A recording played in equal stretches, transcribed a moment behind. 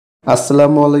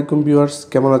আসসালামু আলাইকুম ভিউয়ার্স,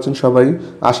 কেমন আছেন সবাই?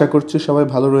 আশা করছি সবাই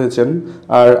ভালো রয়েছেন।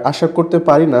 আর আশা করতে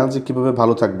পারি না যে কিভাবে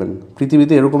ভালো থাকবেন।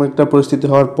 পৃথিবীতে এরকম একটা পরিস্থিতি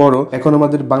হওয়ার পরও এখন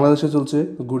আমাদের বাংলাদেশে চলছে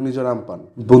ঘূর্ণিঝড় আমপান।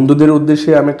 বন্ধুদের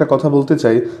উদ্দেশ্যে আমি একটা কথা বলতে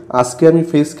চাই। আজকে আমি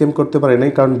ফেস ক্যাম করতে পারি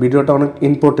নাই, কারণ ভিডিওটা অনেক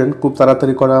ইম্পর্টেন্ট, খুব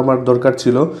তাড়াতাড়ি করা আমার দরকার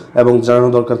ছিল এবং জানানো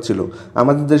দরকার ছিল।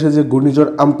 আমাদের দেশে যে ঘূর্ণিঝড়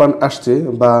আমপান আসছে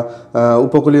বা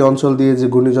উপকূলীয় অঞ্চল দিয়ে যে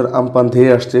ঘূর্ণিঝড় আমপান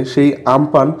ধেয়ে আসছে, সেই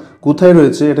আমপান কোথায়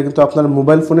রয়েছে এটা কিন্তু আপনার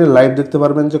মোবাইল ফোনে লাইভ দেখতে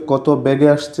পারবেন যে কত বেগে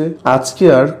আসছে। আজকে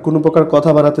আর কোনো প্রকার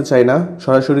কথা বাড়াতে চাই না,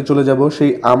 সরাসরি চলে যাব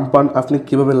সেই আমপান আপনি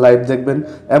কিভাবে লাইভ দেখবেন।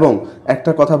 এবং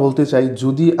একটা কথা বলতে চাই,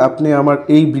 যদি আপনি আমার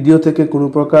এই ভিডিও থেকে কোনো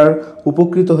প্রকার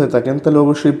উপকৃত হয়ে থাকেন তাহলে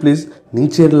অবশ্যই প্লিজ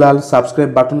নিচের লাল সাবস্ক্রাইব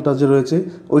বাটনটা যে রয়েছে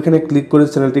ওইখানে ক্লিক করে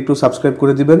চ্যানেলটি একটু সাবস্ক্রাইব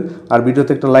করে দিবেন, আর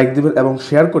ভিডিওতে একটা লাইক দিবেন এবং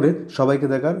শেয়ার করে সবাইকে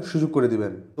দেখার সুযোগ করে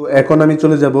দিবেন। তো এখন আমি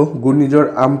চলে যাব ঘূর্ণিঝড়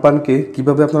আমপানকে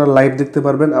কিভাবে আপনারা লাইভ দেখতে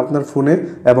পারবেন আপনার ফোনে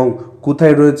এবং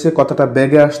কোথায় রয়েছে, কতটা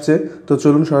ব্যাগে আসছে। তো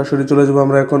চলুন সরাসরি চলে যাবো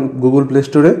আমরা এখন গুগল প্লে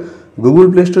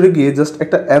স্টোরে গিয়ে জাস্ট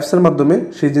একটা অ্যাপসের মাধ্যমে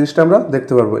সেই জিনিসটা আমরা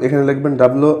দেখতে পারবো। এখানে লিখবেন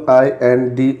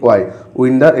WINDY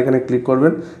উইন্ডার, এখানে ক্লিক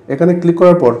করবেন। এখানে ক্লিক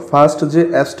করার পর ফার্স্ট যে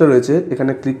অ্যাপসটা রয়েছে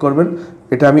এখানে ক্লিক করবেন।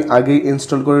 এটা আমি আগেই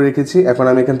ইনস্টল করে রেখেছি, এখন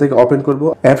আমি এখান থেকে ওপেন করব।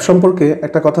 অ্যাপ সম্পর্কে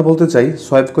একটা কথা বলতে চাই,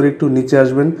 সোয়াইপ করে একটু নিচে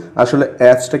আসবেন। আসলে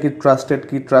অ্যাপসটা কি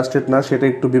ট্রাস্টেড না সেটা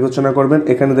একটু বিবেচনা করবেন।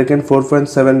 এখানে দেখেন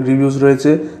 4.7 রিভিউজ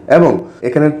রয়েছে এবং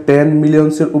এখানে 10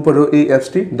 মিলিয়নসের উপরেও এই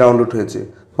অ্যাপসটি ডাউনলোড হয়েছে।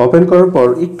 ওপেন করার পর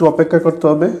একটু অপেক্ষা করতে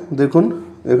হবে। দেখুন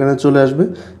এখানে চলে আসবে।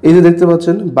 এই যে দেখতে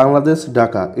পাচ্ছেন বাংলাদেশ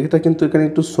ঢাকা, এটা কিন্তু এখানে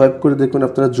একটু সোয়াইপ করে দেখুন,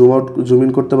 আপনারা জুম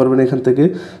ইন করতে পারবেন এখান থেকে।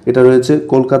 এটা রয়েছে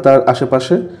কলকাতার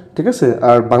আশেপাশে, ঠিক আছে।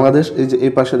 আর বাংলাদেশ এই যে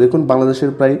এই পাশে দেখুন,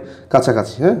 বাংলাদেশের প্রায়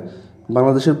কাছাকাছি, হ্যাঁ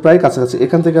বাংলাদেশের প্রায় কাছাকাছি।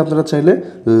 এখান থেকে আপনারা চাইলে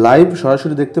লাইভ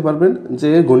সরাসরি দেখতে পারবেন যে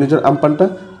ঘূর্ণিঝড় আমপানটা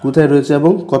কোথায় রয়েছে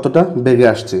এবং কতটা বেগে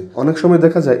আসছে। অনেক সময়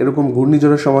দেখা যায় এরকম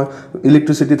ঘূর্ণিঝড়ের সময়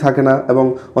ইলেকট্রিসিটি থাকে না এবং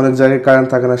অনেক জায়গায় কারেন্ট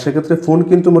থাকে না, সেক্ষেত্রে ফোন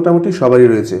কিন্তু মোটামুটি সবারই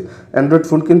রয়েছে, অ্যান্ড্রয়েড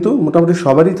ফোন কিন্তু মোটামুটি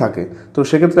সবারই থাকে। তো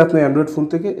সেক্ষেত্রে আপনি অ্যান্ড্রয়েড ফোন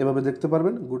থেকে এভাবে দেখতে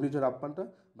পারবেন ঘূর্ণিঝড় আমপানটা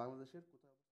বাংলাদেশের।